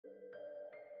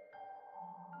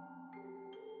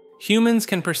Humans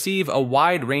can perceive a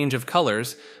wide range of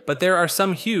colors, but there are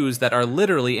some hues that are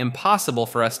literally impossible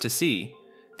for us to see.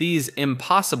 These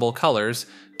impossible colors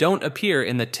don't appear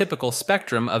in the typical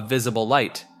spectrum of visible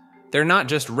light. They're not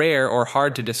just rare or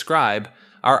hard to describe.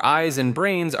 Our eyes and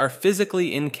brains are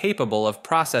physically incapable of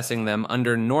processing them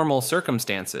under normal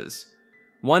circumstances.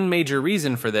 One major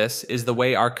reason for this is the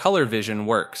way our color vision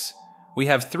works. We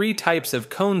have 3 types of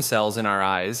cone cells in our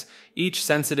eyes, each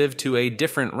sensitive to a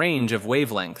different range of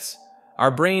wavelengths. Our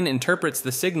brain interprets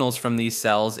the signals from these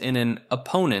cells in an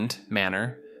opponent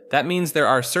manner. That means there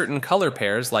are certain color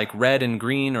pairs, like red and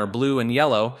green or blue and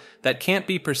yellow, that can't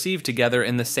be perceived together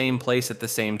in the same place at the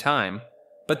same time.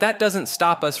 But that doesn't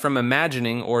stop us from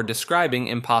imagining or describing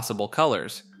impossible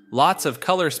colors. Lots of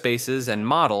color spaces and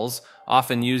models,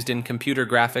 often used in computer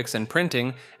graphics and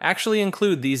printing, actually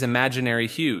include these imaginary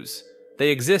hues. They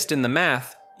exist in the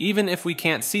math, even if we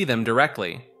can't see them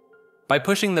directly. By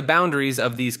pushing the boundaries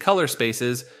of these color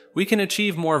spaces, we can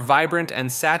achieve more vibrant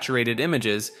and saturated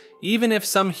images, even if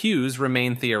some hues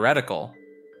remain theoretical.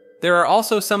 There are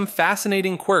also some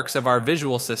fascinating quirks of our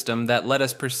visual system that let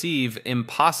us perceive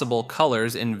impossible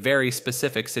colors in very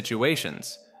specific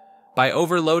situations. By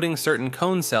overloading certain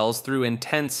cone cells through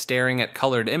intense staring at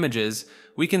colored images,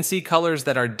 we can see colors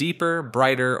that are deeper,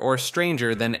 brighter, or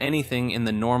stranger than anything in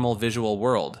the normal visual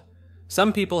world.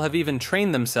 Some people have even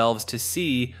trained themselves to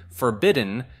see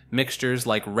forbidden mixtures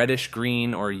like reddish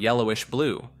green or yellowish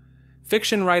blue.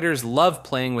 Fiction writers love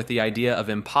playing with the idea of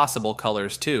impossible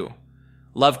colors too.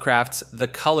 Lovecraft's The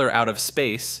Color Out of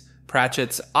Space,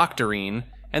 Pratchett's Octarine,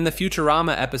 and the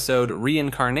Futurama episode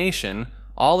Reincarnation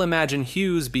all imagine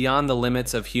hues beyond the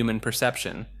limits of human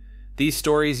perception. These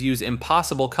stories use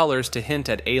impossible colors to hint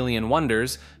at alien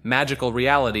wonders, magical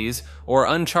realities, or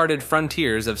uncharted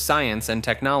frontiers of science and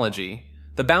technology.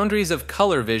 The boundaries of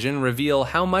color vision reveal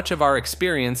how much of our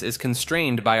experience is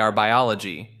constrained by our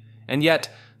biology. And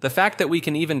yet, the fact that we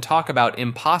can even talk about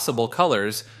impossible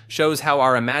colors shows how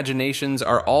our imaginations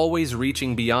are always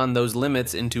reaching beyond those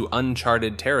limits into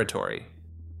uncharted territory.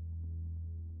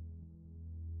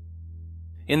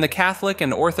 In the Catholic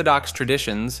and Orthodox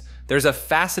traditions, there's a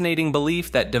fascinating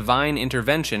belief that divine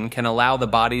intervention can allow the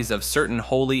bodies of certain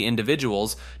holy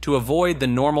individuals to avoid the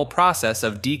normal process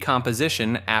of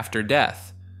decomposition after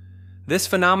death. This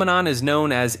phenomenon is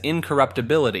known as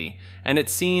incorruptibility, and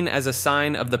it's seen as a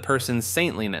sign of the person's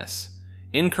saintliness.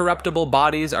 Incorruptible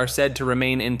bodies are said to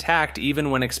remain intact even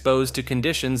when exposed to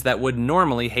conditions that would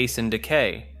normally hasten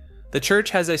decay. The Church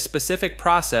has a specific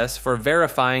process for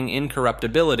verifying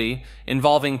incorruptibility,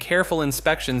 involving careful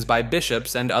inspections by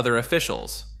bishops and other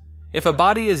officials. If a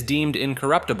body is deemed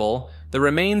incorruptible, the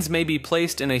remains may be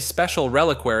placed in a special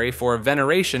reliquary for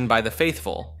veneration by the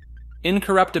faithful.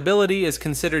 Incorruptibility is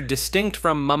considered distinct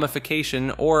from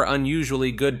mummification or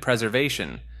unusually good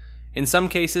preservation. In some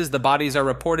cases, the bodies are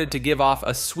reported to give off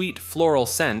a sweet floral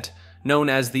scent, known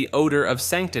as the odor of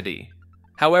sanctity.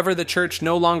 However, the Church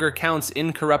no longer counts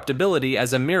incorruptibility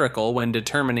as a miracle when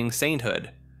determining sainthood.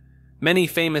 Many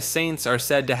famous saints are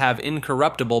said to have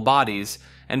incorruptible bodies,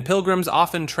 and pilgrims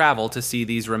often travel to see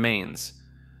these remains.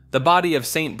 The body of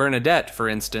Saint Bernadette, for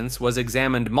instance, was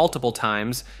examined multiple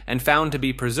times and found to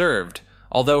be preserved,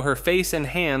 although her face and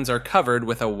hands are covered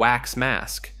with a wax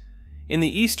mask. In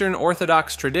the Eastern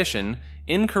Orthodox tradition,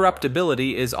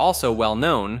 incorruptibility is also well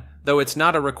known, though it's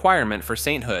not a requirement for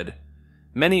sainthood.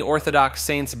 Many Orthodox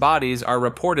saints' bodies are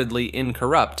reportedly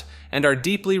incorrupt and are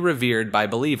deeply revered by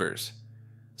believers.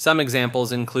 Some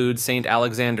examples include Saint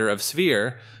Alexander of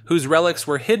Sphere, whose relics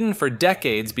were hidden for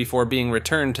decades before being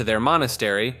returned to their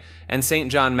monastery, and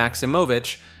Saint John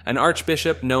Maximovich, an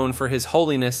archbishop known for his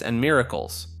holiness and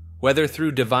miracles. Whether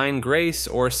through divine grace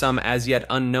or some as yet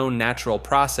unknown natural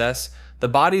process, the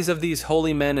bodies of these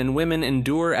holy men and women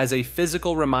endure as a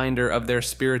physical reminder of their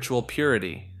spiritual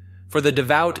purity. For the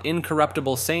devout,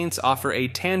 incorruptible saints offer a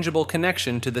tangible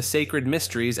connection to the sacred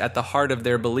mysteries at the heart of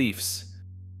their beliefs.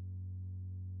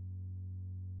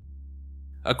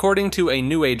 According to a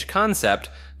New Age concept,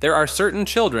 there are certain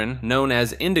children, known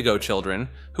as indigo children,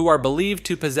 who are believed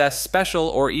to possess special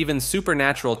or even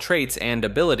supernatural traits and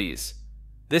abilities.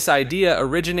 This idea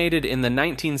originated in the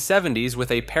 1970s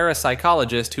with a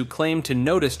parapsychologist who claimed to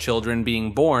notice children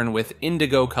being born with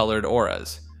indigo-colored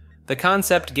auras. The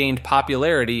concept gained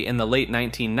popularity in the late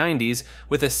 1990s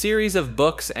with a series of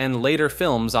books and later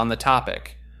films on the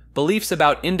topic. Beliefs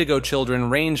about indigo children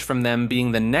range from them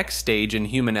being the next stage in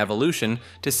human evolution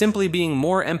to simply being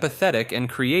more empathetic and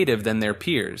creative than their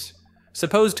peers.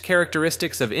 Supposed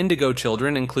characteristics of indigo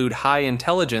children include high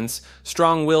intelligence,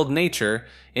 strong-willed nature,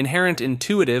 inherent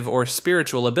intuitive or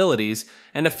spiritual abilities,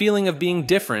 and a feeling of being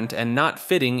different and not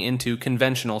fitting into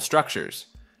conventional structures.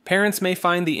 Parents may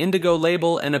find the indigo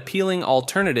label an appealing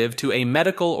alternative to a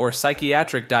medical or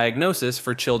psychiatric diagnosis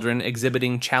for children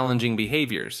exhibiting challenging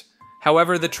behaviors.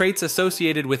 However, the traits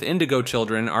associated with indigo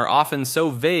children are often so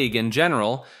vague and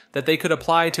general that they could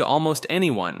apply to almost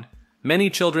anyone. Many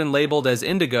children labeled as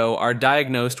indigo are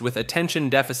diagnosed with attention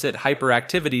deficit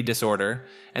hyperactivity disorder,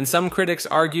 and some critics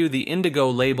argue the indigo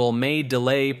label may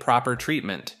delay proper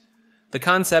treatment. The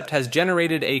concept has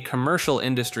generated a commercial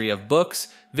industry of books,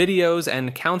 videos,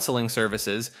 and counseling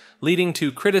services, leading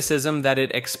to criticism that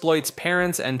it exploits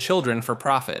parents and children for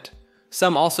profit.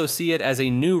 Some also see it as a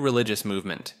new religious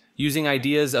movement, using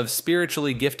ideas of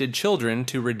spiritually gifted children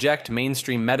to reject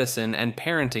mainstream medicine and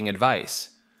parenting advice.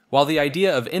 While the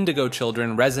idea of indigo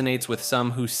children resonates with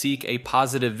some who seek a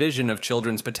positive vision of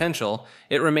children's potential,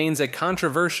 it remains a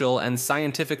controversial and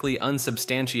scientifically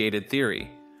unsubstantiated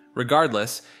theory.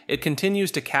 Regardless, it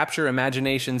continues to capture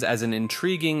imaginations as an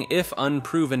intriguing, if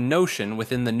unproven, notion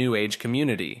within the New Age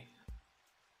community.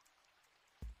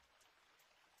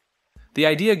 The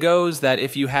idea goes that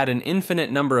if you had an infinite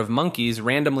number of monkeys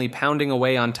randomly pounding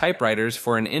away on typewriters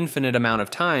for an infinite amount of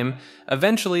time,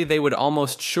 eventually they would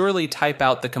almost surely type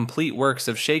out the complete works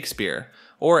of Shakespeare,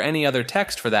 or any other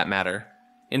text for that matter.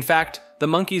 In fact, the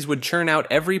monkeys would churn out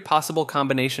every possible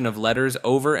combination of letters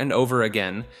over and over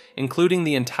again, including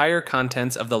the entire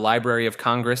contents of the Library of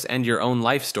Congress and your own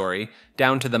life story,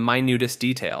 down to the minutest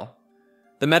detail.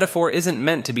 The metaphor isn't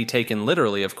meant to be taken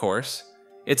literally, of course.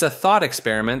 It's a thought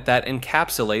experiment that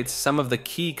encapsulates some of the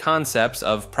key concepts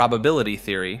of probability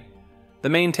theory. The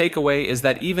main takeaway is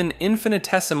that even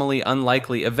infinitesimally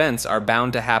unlikely events are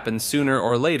bound to happen sooner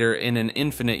or later in an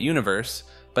infinite universe,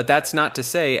 but that's not to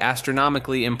say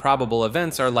astronomically improbable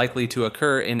events are likely to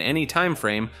occur in any time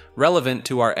frame relevant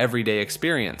to our everyday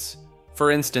experience. For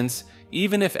instance,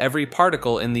 even if every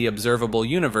particle in the observable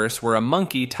universe were a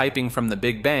monkey typing from the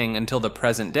Big Bang until the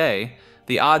present day,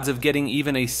 the odds of getting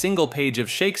even a single page of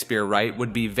Shakespeare right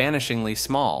would be vanishingly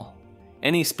small.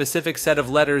 Any specific set of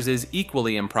letters is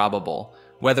equally improbable,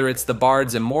 whether it's the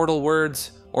bard's immortal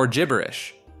words or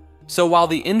gibberish. So while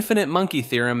the infinite monkey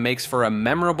theorem makes for a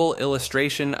memorable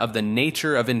illustration of the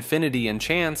nature of infinity and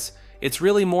chance, it's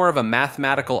really more of a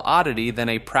mathematical oddity than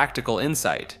a practical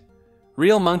insight.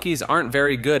 Real monkeys aren't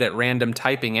very good at random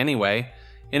typing anyway.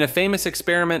 In a famous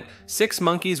experiment, 6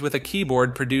 monkeys with a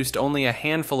keyboard produced only a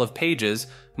handful of pages,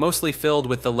 mostly filled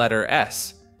with the letter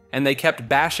S, and they kept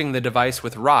bashing the device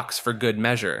with rocks for good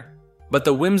measure. But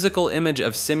the whimsical image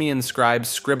of simian scribes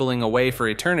scribbling away for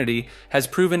eternity has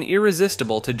proven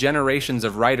irresistible to generations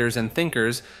of writers and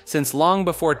thinkers since long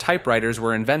before typewriters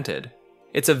were invented.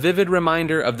 It's a vivid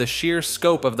reminder of the sheer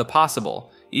scope of the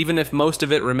possible, even if most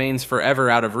of it remains forever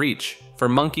out of reach, for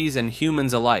monkeys and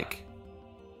humans alike.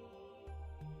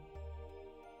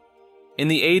 In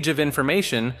the age of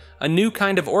information, a new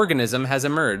kind of organism has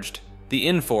emerged, the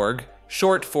inforg,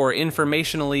 short for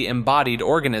informationally embodied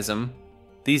organism.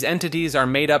 These entities are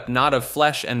made up not of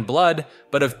flesh and blood,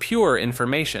 but of pure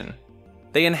information.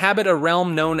 They inhabit a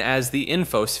realm known as the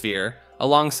infosphere,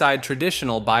 alongside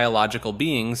traditional biological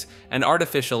beings and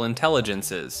artificial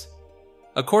intelligences.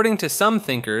 According to some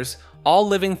thinkers, all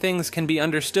living things can be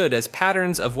understood as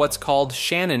patterns of what's called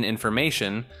Shannon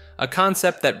information, a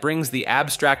concept that brings the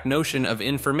abstract notion of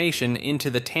information into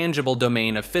the tangible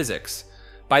domain of physics.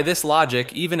 By this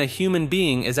logic, even a human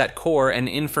being is at core an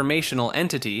informational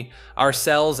entity, our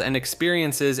cells and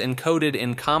experiences encoded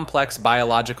in complex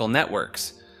biological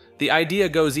networks. The idea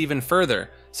goes even further,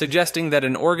 suggesting that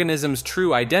an organism's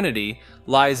true identity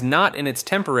lies not in its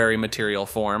temporary material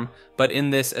form, but in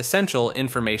this essential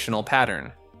informational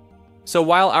pattern. So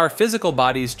while our physical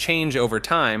bodies change over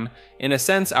time, in a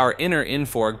sense our inner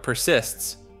inforg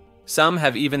persists. Some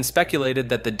have even speculated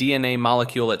that the DNA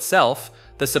molecule itself,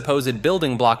 the supposed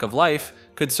building block of life,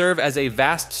 could serve as a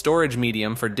vast storage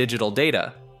medium for digital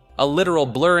data, a literal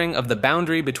blurring of the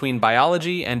boundary between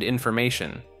biology and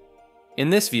information. In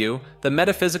this view, the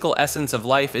metaphysical essence of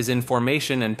life is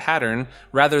information and pattern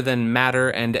rather than matter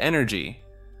and energy.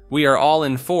 We are all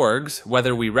inforgs,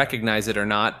 whether we recognize it or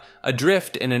not,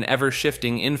 adrift in an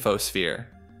ever-shifting infosphere.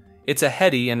 It's a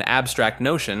heady and abstract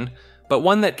notion, but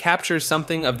one that captures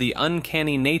something of the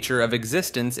uncanny nature of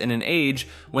existence in an age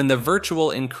when the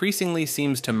virtual increasingly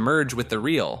seems to merge with the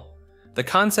real. The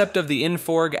concept of the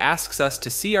inforg asks us to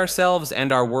see ourselves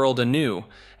and our world anew,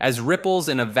 as ripples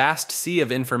in a vast sea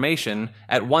of information,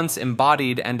 at once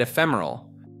embodied and ephemeral.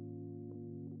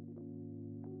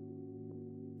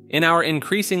 In our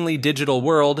increasingly digital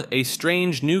world, a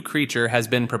strange new creature has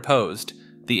been proposed,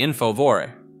 the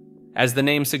infovore. As the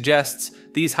name suggests,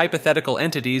 these hypothetical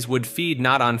entities would feed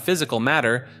not on physical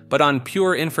matter, but on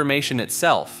pure information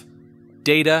itself.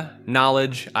 Data,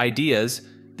 knowledge, ideas,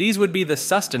 these would be the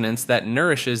sustenance that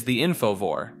nourishes the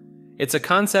infovore. It's a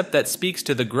concept that speaks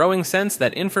to the growing sense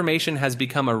that information has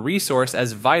become a resource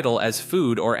as vital as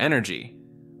food or energy.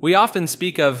 We often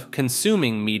speak of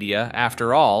consuming media,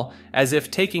 after all, as if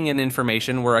taking in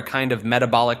information were a kind of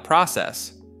metabolic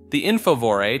process. The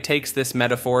infovore takes this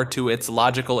metaphor to its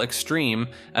logical extreme,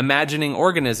 imagining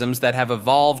organisms that have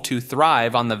evolved to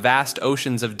thrive on the vast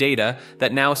oceans of data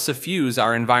that now suffuse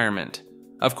our environment.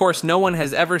 Of course, no one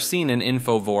has ever seen an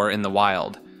infovore in the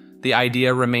wild. The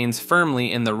idea remains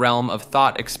firmly in the realm of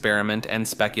thought experiment and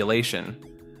speculation.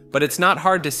 But it's not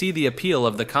hard to see the appeal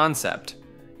of the concept.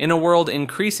 In a world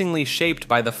increasingly shaped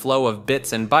by the flow of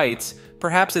bits and bytes,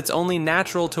 perhaps it's only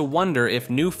natural to wonder if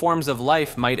new forms of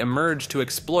life might emerge to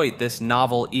exploit this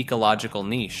novel ecological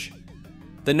niche.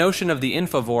 The notion of the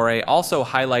infovore also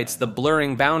highlights the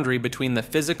blurring boundary between the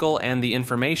physical and the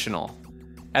informational.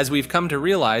 As we've come to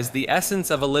realize, the essence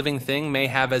of a living thing may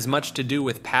have as much to do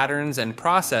with patterns and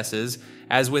processes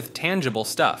as with tangible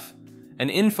stuff. An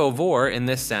infovore, in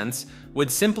this sense, would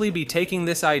simply be taking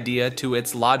this idea to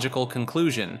its logical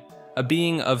conclusion, a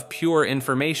being of pure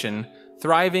information,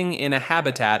 thriving in a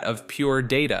habitat of pure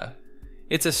data.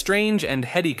 It's a strange and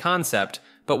heady concept,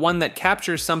 but one that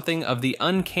captures something of the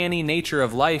uncanny nature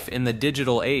of life in the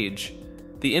digital age.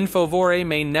 The infovore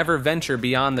may never venture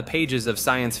beyond the pages of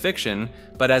science fiction,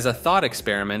 but as a thought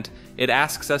experiment, it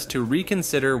asks us to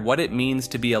reconsider what it means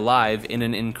to be alive in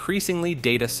an increasingly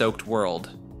data-soaked world.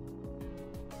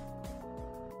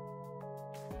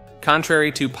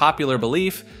 Contrary to popular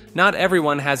belief, not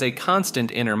everyone has a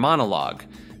constant inner monologue,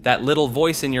 that little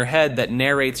voice in your head that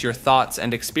narrates your thoughts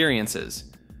and experiences.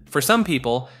 For some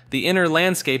people, the inner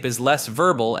landscape is less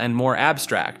verbal and more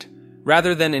abstract.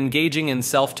 Rather than engaging in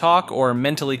self-talk or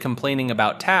mentally complaining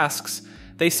about tasks,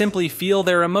 they simply feel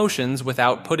their emotions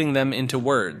without putting them into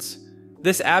words.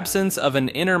 This absence of an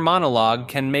inner monologue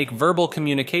can make verbal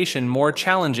communication more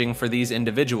challenging for these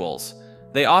individuals.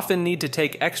 They often need to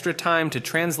take extra time to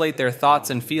translate their thoughts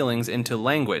and feelings into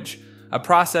language, a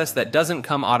process that doesn't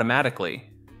come automatically.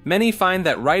 Many find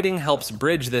that writing helps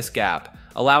bridge this gap,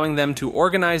 allowing them to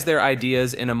organize their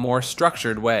ideas in a more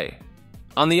structured way.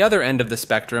 On the other end of the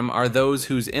spectrum are those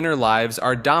whose inner lives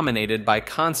are dominated by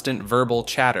constant verbal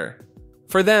chatter.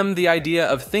 For them, the idea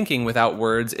of thinking without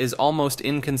words is almost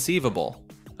inconceivable.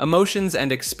 Emotions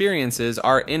and experiences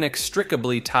are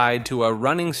inextricably tied to a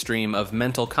running stream of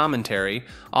mental commentary,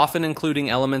 often including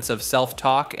elements of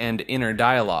self-talk and inner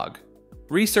dialogue.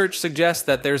 Research suggests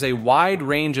that there's a wide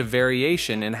range of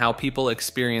variation in how people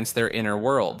experience their inner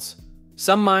worlds.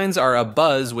 Some minds are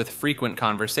abuzz with frequent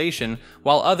conversation,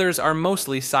 while others are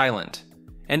mostly silent.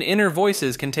 And inner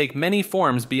voices can take many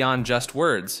forms beyond just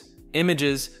words: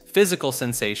 images, physical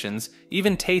sensations,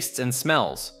 even tastes and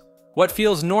smells. What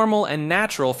feels normal and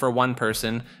natural for one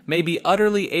person may be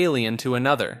utterly alien to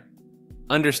another.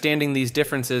 Understanding these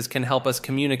differences can help us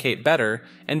communicate better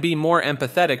and be more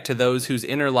empathetic to those whose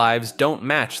inner lives don't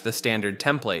match the standard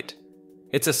template.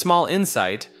 It's a small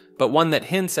insight, but one that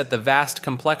hints at the vast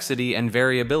complexity and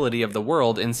variability of the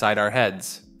world inside our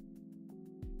heads.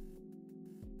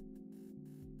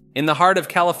 In the heart of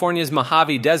California's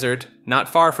Mojave Desert, not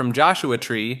far from Joshua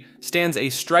Tree, stands a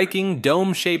striking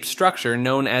dome-shaped structure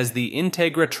known as the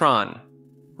Integratron.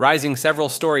 Rising several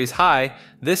stories high,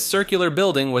 this circular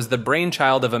building was the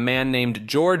brainchild of a man named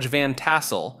George Van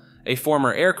Tassel, a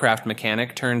former aircraft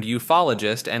mechanic turned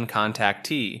ufologist and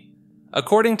contactee.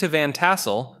 According to Van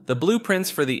Tassel, the blueprints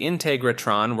for the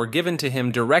Integratron were given to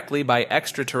him directly by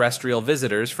extraterrestrial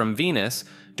visitors from Venus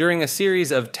during a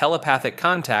series of telepathic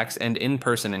contacts and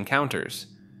in-person encounters.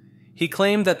 He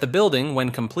claimed that the building, when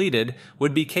completed,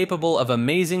 would be capable of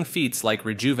amazing feats like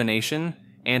rejuvenation,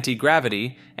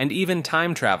 anti-gravity, and even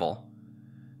time travel.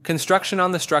 Construction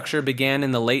on the structure began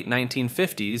in the late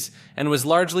 1950s and was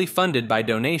largely funded by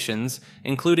donations,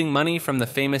 including money from the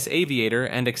famous aviator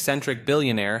and eccentric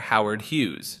billionaire Howard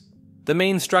Hughes. The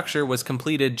main structure was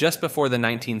completed just before the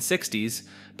 1960s,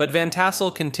 but Van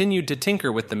Tassel continued to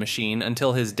tinker with the machine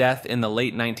until his death in the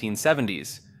late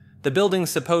 1970s. The building's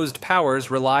supposed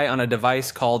powers rely on a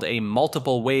device called a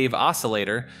multiple wave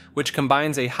oscillator, which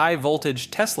combines a high-voltage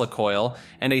Tesla coil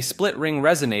and a split-ring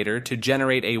resonator to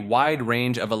generate a wide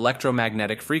range of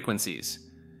electromagnetic frequencies.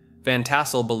 Van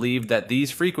Tassel believed that these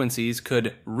frequencies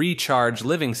could recharge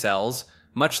living cells,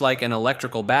 much like an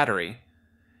electrical battery.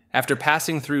 After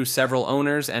passing through several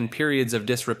owners and periods of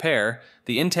disrepair,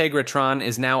 the Integratron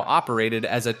is now operated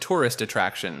as a tourist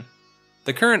attraction.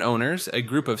 The current owners, a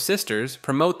group of sisters,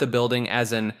 promote the building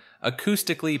as an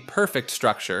acoustically perfect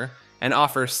structure and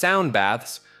offer sound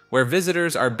baths where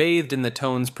visitors are bathed in the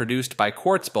tones produced by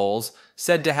quartz bowls,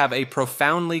 said to have a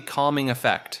profoundly calming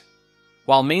effect.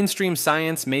 While mainstream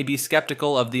science may be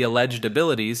skeptical of the alleged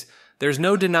abilities, there's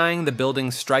no denying the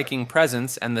building's striking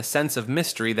presence and the sense of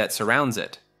mystery that surrounds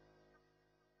it.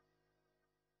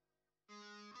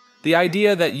 The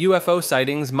idea that UFO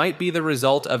sightings might be the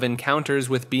result of encounters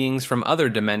with beings from other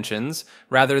dimensions,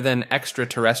 rather than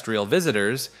extraterrestrial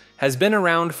visitors, has been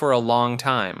around for a long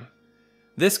time.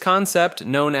 This concept,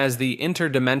 known as the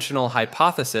interdimensional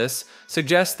hypothesis,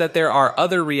 suggests that there are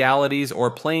other realities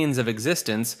or planes of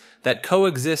existence that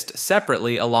coexist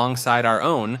separately alongside our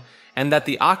own, and that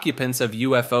the occupants of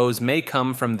UFOs may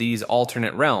come from these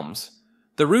alternate realms.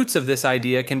 The roots of this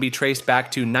idea can be traced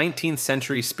back to 19th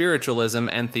century spiritualism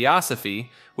and theosophy,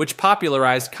 which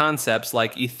popularized concepts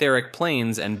like etheric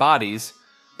planes and bodies,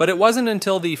 but it wasn't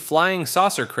until the flying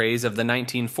saucer craze of the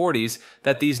 1940s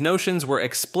that these notions were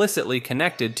explicitly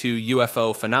connected to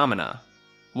UFO phenomena.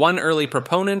 One early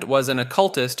proponent was an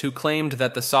occultist who claimed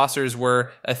that the saucers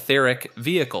were etheric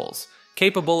vehicles,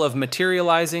 capable of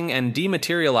materializing and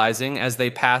dematerializing as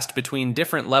they passed between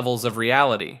different levels of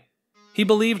reality. He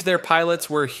believed their pilots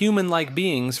were human-like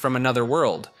beings from another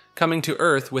world, coming to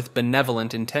Earth with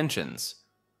benevolent intentions.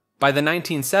 By the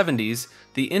 1970s,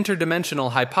 the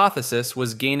interdimensional hypothesis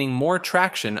was gaining more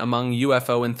traction among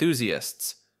UFO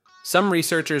enthusiasts. Some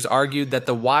researchers argued that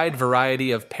the wide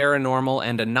variety of paranormal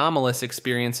and anomalous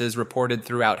experiences reported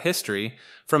throughout history,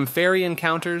 from fairy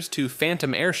encounters to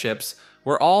phantom airships,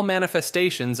 were all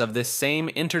manifestations of this same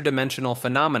interdimensional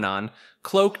phenomenon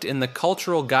cloaked in the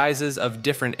cultural guises of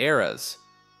different eras.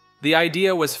 The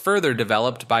idea was further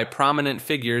developed by prominent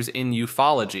figures in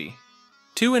ufology.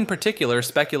 Two in particular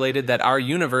speculated that our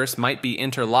universe might be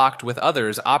interlocked with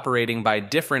others operating by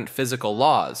different physical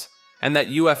laws, and that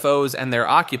UFOs and their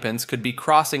occupants could be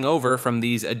crossing over from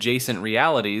these adjacent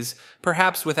realities,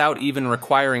 perhaps without even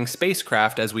requiring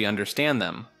spacecraft as we understand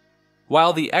them.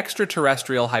 While the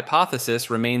extraterrestrial hypothesis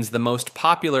remains the most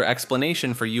popular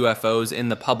explanation for UFOs in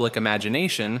the public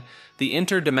imagination, the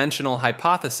interdimensional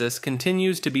hypothesis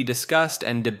continues to be discussed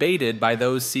and debated by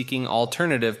those seeking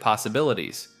alternative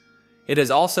possibilities. It has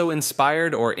also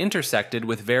inspired or intersected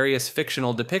with various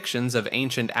fictional depictions of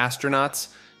ancient astronauts,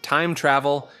 time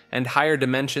travel, and higher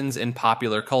dimensions in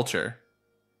popular culture.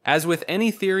 As with any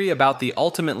theory about the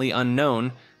ultimately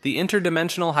unknown, the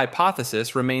interdimensional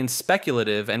hypothesis remains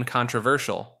speculative and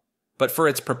controversial. But for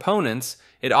its proponents,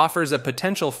 it offers a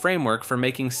potential framework for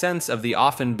making sense of the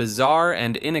often bizarre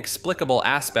and inexplicable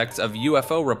aspects of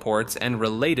UFO reports and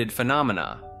related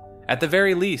phenomena. At the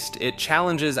very least, it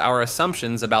challenges our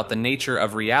assumptions about the nature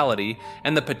of reality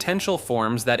and the potential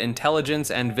forms that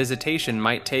intelligence and visitation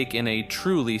might take in a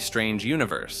truly strange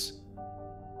universe.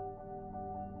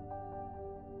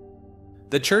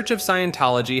 The Church of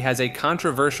Scientology has a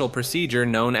controversial procedure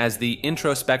known as the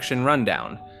introspection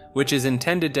rundown, which is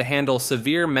intended to handle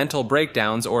severe mental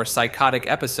breakdowns or psychotic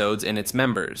episodes in its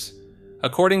members.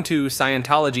 According to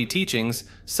Scientology teachings,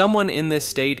 someone in this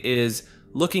state is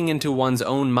looking into one's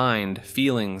own mind,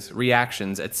 feelings,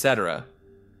 reactions, etc.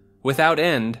 without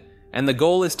end, and the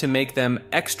goal is to make them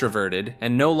extroverted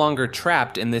and no longer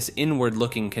trapped in this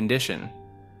inward-looking condition.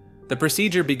 The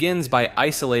procedure begins by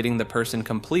isolating the person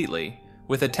completely,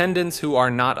 with attendants who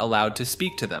are not allowed to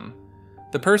speak to them.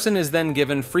 The person is then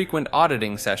given frequent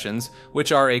auditing sessions,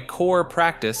 which are a core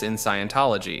practice in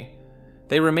Scientology.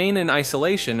 They remain in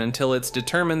isolation until it's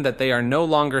determined that they are no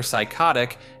longer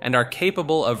psychotic and are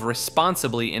capable of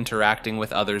responsibly interacting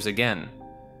with others again.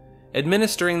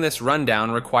 Administering this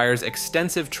rundown requires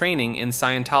extensive training in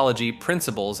Scientology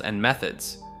principles and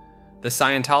methods. The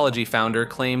Scientology founder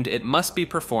claimed it must be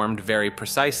performed very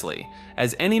precisely,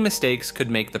 as any mistakes could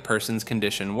make the person's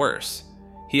condition worse.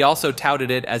 He also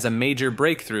touted it as a major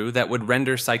breakthrough that would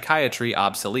render psychiatry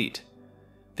obsolete.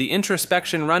 The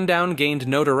introspection rundown gained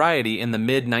notoriety in the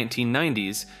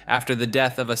mid-1990s after the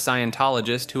death of a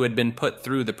Scientologist who had been put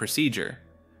through the procedure.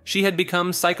 She had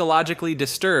become psychologically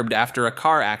disturbed after a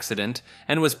car accident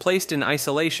and was placed in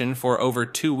isolation for over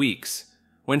 2 weeks.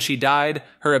 When she died,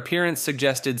 her appearance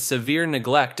suggested severe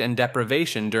neglect and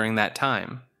deprivation during that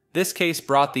time. This case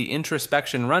brought the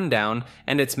introspection rundown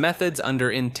and its methods under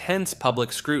intense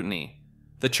public scrutiny.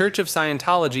 The Church of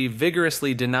Scientology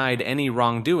vigorously denied any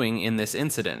wrongdoing in this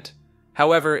incident.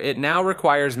 However, it now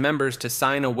requires members to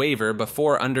sign a waiver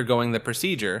before undergoing the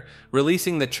procedure,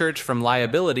 releasing the church from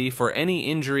liability for any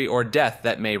injury or death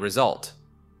that may result.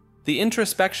 The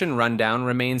introspection rundown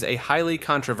remains a highly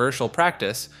controversial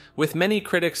practice, with many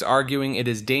critics arguing it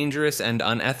is dangerous and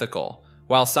unethical,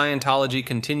 while Scientology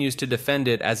continues to defend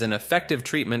it as an effective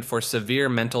treatment for severe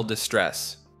mental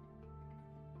distress.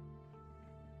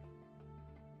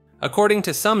 According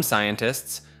to some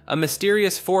scientists, a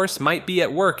mysterious force might be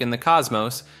at work in the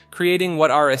cosmos, creating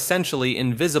what are essentially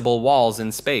invisible walls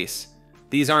in space.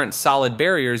 These aren't solid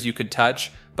barriers you could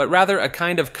touch, but rather a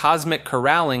kind of cosmic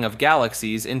corralling of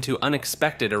galaxies into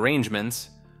unexpected arrangements.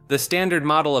 The standard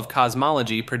model of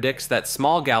cosmology predicts that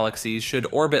small galaxies should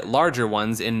orbit larger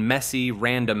ones in messy,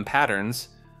 random patterns,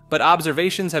 but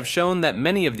observations have shown that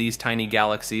many of these tiny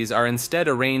galaxies are instead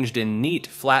arranged in neat,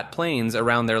 flat planes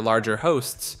around their larger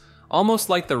hosts, almost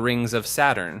like the rings of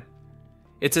Saturn.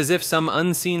 It's as if some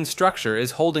unseen structure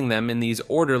is holding them in these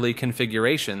orderly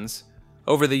configurations.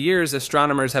 Over the years,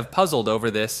 astronomers have puzzled over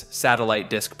this satellite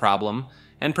disk problem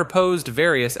and proposed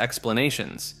various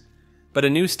explanations. But a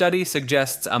new study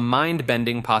suggests a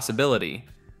mind-bending possibility,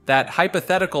 that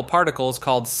hypothetical particles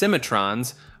called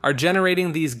symmetrons are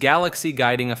generating these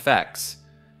galaxy-guiding effects.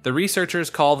 The researchers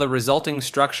call the resulting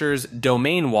structures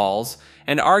domain walls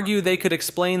and argue they could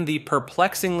explain the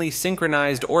perplexingly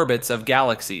synchronized orbits of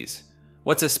galaxies.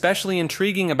 What's especially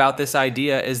intriguing about this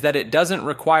idea is that it doesn't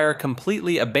require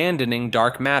completely abandoning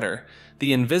dark matter,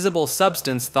 the invisible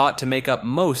substance thought to make up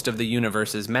most of the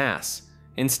universe's mass.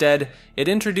 Instead, it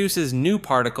introduces new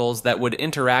particles that would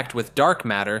interact with dark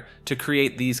matter to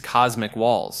create these cosmic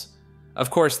walls. Of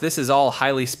course, this is all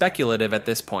highly speculative at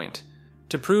this point.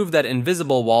 To prove that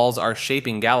invisible walls are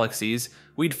shaping galaxies,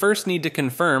 we'd first need to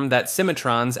confirm that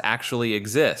symmetrons actually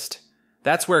exist.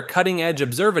 That's where cutting-edge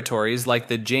observatories like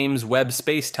the James Webb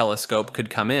Space Telescope could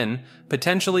come in,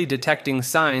 potentially detecting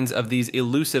signs of these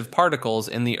elusive particles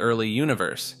in the early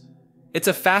universe. It's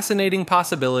a fascinating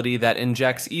possibility that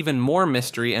injects even more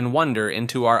mystery and wonder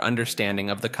into our understanding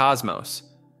of the cosmos.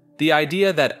 The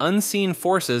idea that unseen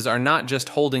forces are not just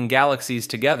holding galaxies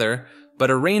together, but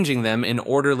arranging them in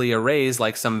orderly arrays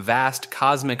like some vast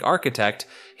cosmic architect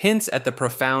hints at the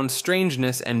profound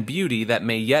strangeness and beauty that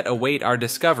may yet await our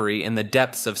discovery in the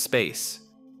depths of space.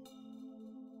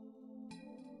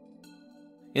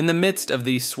 In the midst of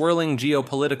the swirling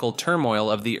geopolitical turmoil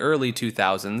of the early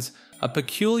 2000s, a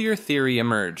peculiar theory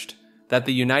emerged, that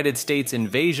the United States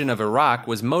invasion of Iraq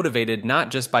was motivated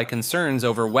not just by concerns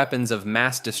over weapons of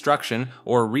mass destruction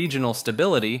or regional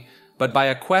stability, but by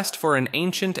a quest for an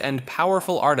ancient and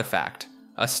powerful artifact,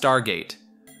 a stargate.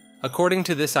 According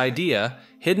to this idea,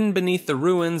 hidden beneath the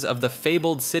ruins of the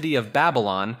fabled city of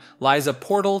Babylon lies a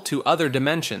portal to other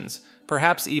dimensions,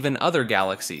 perhaps even other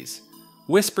galaxies.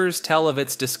 Whispers tell of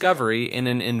its discovery in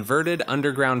an inverted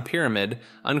underground pyramid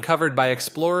uncovered by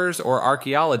explorers or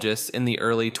archaeologists in the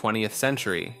early 20th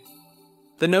century.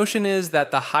 The notion is that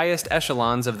the highest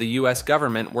echelons of the US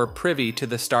government were privy to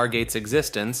the Stargate's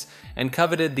existence and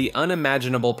coveted the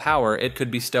unimaginable power it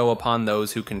could bestow upon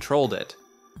those who controlled it.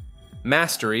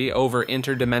 Mastery over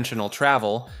interdimensional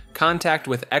travel, contact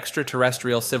with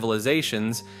extraterrestrial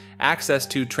civilizations, access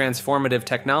to transformative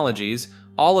technologies,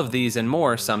 all of these and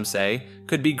more, some say,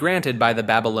 could be granted by the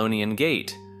Babylonian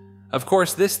Gate. Of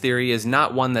course, this theory is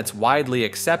not one that's widely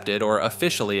accepted or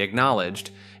officially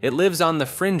acknowledged. It lives on the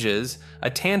fringes, a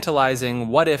tantalizing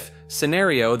what-if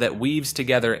scenario that weaves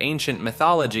together ancient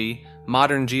mythology,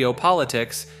 modern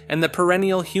geopolitics, and the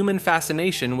perennial human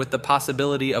fascination with the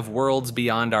possibility of worlds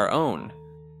beyond our own.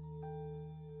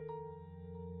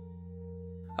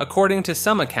 According to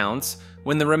some accounts,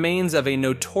 when the remains of a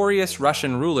notorious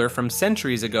Russian ruler from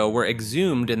centuries ago were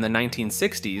exhumed in the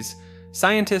 1960s,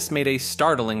 scientists made a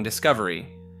startling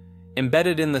discovery.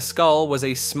 Embedded in the skull was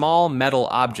a small metal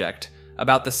object,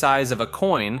 about the size of a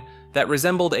coin, that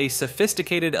resembled a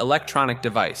sophisticated electronic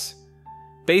device.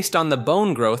 Based on the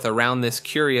bone growth around this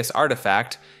curious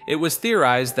artifact, it was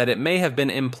theorized that it may have been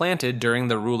implanted during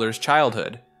the ruler's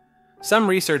childhood. Some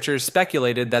researchers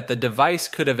speculated that the device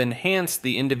could have enhanced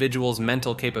the individual's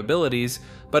mental capabilities,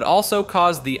 but also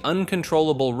caused the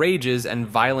uncontrollable rages and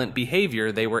violent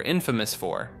behavior they were infamous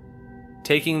for.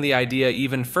 Taking the idea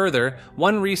even further,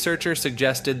 one researcher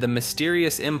suggested the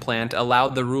mysterious implant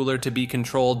allowed the ruler to be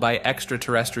controlled by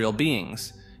extraterrestrial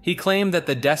beings. He claimed that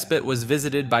the despot was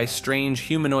visited by strange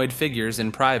humanoid figures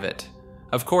in private.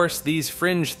 Of course, these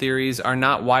fringe theories are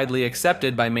not widely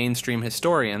accepted by mainstream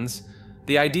historians.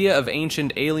 The idea of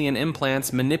ancient alien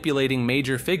implants manipulating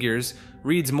major figures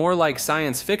reads more like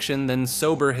science fiction than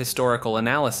sober historical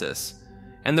analysis.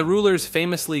 And the ruler's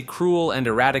famously cruel and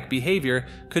erratic behavior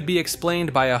could be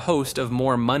explained by a host of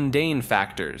more mundane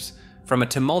factors, from a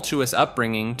tumultuous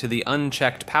upbringing to the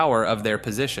unchecked power of their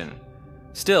position.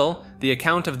 Still, the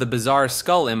account of the bizarre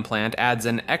skull implant adds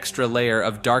an extra layer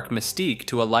of dark mystique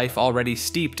to a life already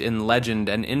steeped in legend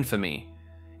and infamy.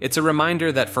 It's a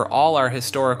reminder that for all our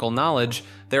historical knowledge,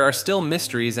 there are still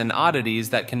mysteries and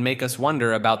oddities that can make us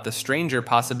wonder about the stranger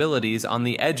possibilities on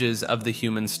the edges of the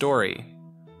human story.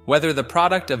 Whether the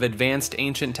product of advanced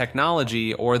ancient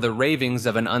technology or the ravings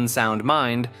of an unsound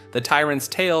mind, the tyrant's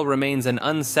tale remains an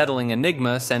unsettling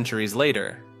enigma centuries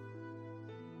later.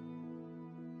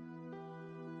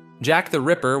 Jack the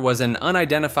Ripper was an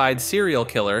unidentified serial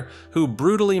killer who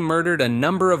brutally murdered a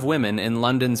number of women in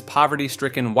London's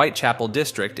poverty-stricken Whitechapel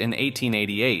district in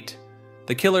 1888.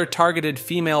 The killer targeted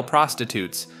female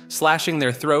prostitutes, slashing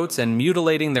their throats and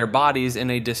mutilating their bodies in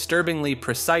a disturbingly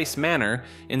precise manner,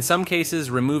 in some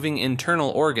cases removing internal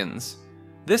organs.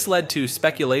 This led to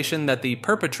speculation that the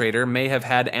perpetrator may have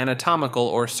had anatomical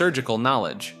or surgical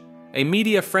knowledge. A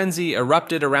media frenzy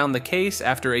erupted around the case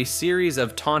after a series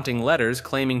of taunting letters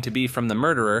claiming to be from the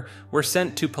murderer were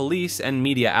sent to police and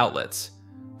media outlets.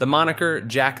 The moniker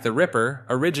Jack the Ripper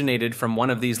originated from one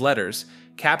of these letters,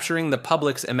 capturing the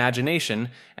public's imagination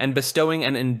and bestowing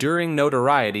an enduring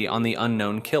notoriety on the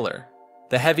unknown killer.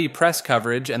 The heavy press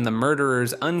coverage and the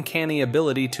murderer's uncanny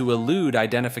ability to elude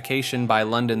identification by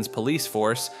London's police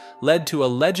force led to a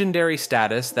legendary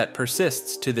status that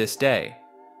persists to this day.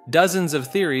 Dozens of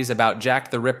theories about Jack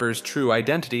the Ripper's true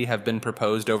identity have been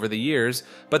proposed over the years,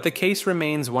 but the case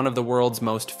remains one of the world's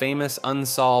most famous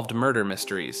unsolved murder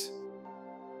mysteries.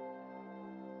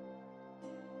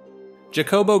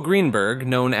 Jacobo Greenberg,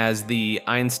 known as the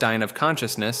Einstein of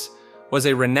consciousness, was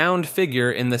a renowned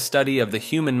figure in the study of the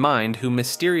human mind who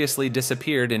mysteriously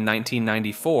disappeared in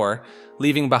 1994,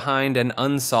 leaving behind an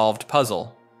unsolved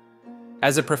puzzle.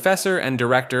 As a professor and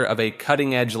director of a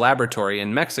cutting-edge laboratory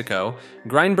in Mexico,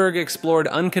 Greenberg explored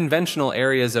unconventional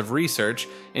areas of research,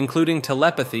 including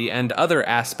telepathy and other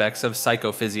aspects of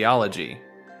psychophysiology.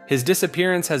 His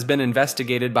disappearance has been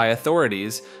investigated by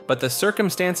authorities, but the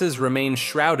circumstances remain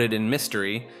shrouded in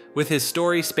mystery, with his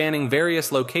story spanning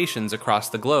various locations across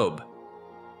the globe.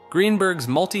 Greenberg's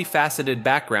multifaceted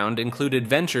background included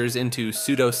ventures into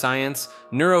pseudoscience,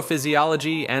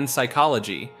 neurophysiology, and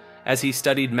psychology, as he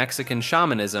studied Mexican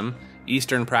shamanism,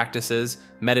 Eastern practices,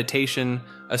 meditation,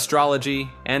 astrology,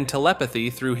 and telepathy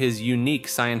through his unique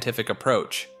scientific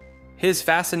approach. His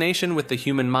fascination with the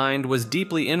human mind was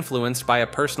deeply influenced by a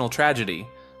personal tragedy,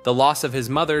 the loss of his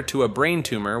mother to a brain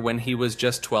tumor when he was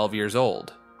just 12 years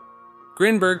old.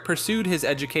 Greenberg pursued his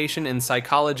education in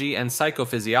psychology and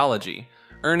psychophysiology,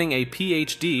 earning a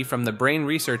PhD from the Brain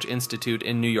Research Institute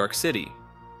in New York City.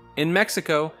 In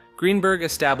Mexico, Greenberg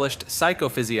established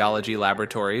psychophysiology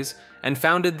laboratories and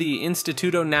founded the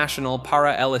Instituto Nacional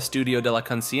para el Estudio de la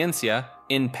Conciencia,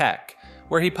 INPEC,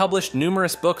 where he published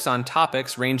numerous books on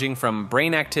topics ranging from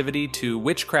brain activity to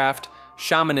witchcraft,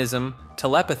 shamanism,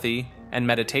 telepathy, and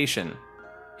meditation.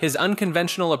 His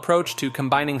unconventional approach to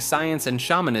combining science and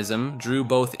shamanism drew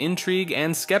both intrigue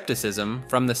and skepticism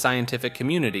from the scientific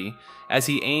community, as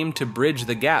he aimed to bridge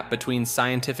the gap between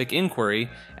scientific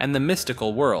inquiry and the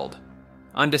mystical world.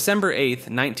 On December 8,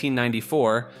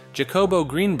 1994, Jacobo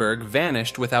Greenberg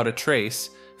vanished without a trace,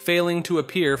 failing to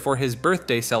appear for his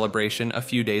birthday celebration a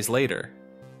few days later.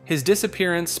 His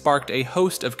disappearance sparked a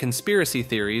host of conspiracy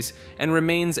theories and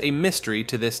remains a mystery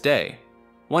to this day.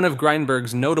 One of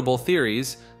Greenberg's notable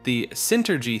theories, the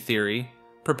synergy theory,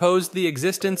 proposed the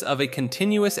existence of a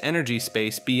continuous energy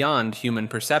space beyond human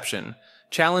perception,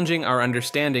 challenging our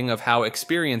understanding of how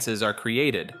experiences are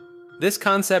created. This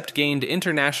concept gained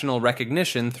international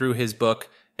recognition through his book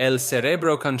El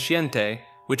Cerebro Consciente,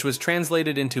 which was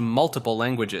translated into multiple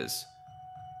languages.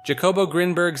 Jacobo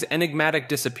Greenberg's enigmatic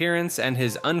disappearance and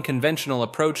his unconventional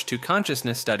approach to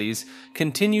consciousness studies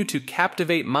continue to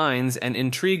captivate minds and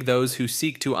intrigue those who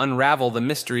seek to unravel the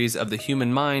mysteries of the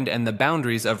human mind and the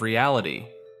boundaries of reality.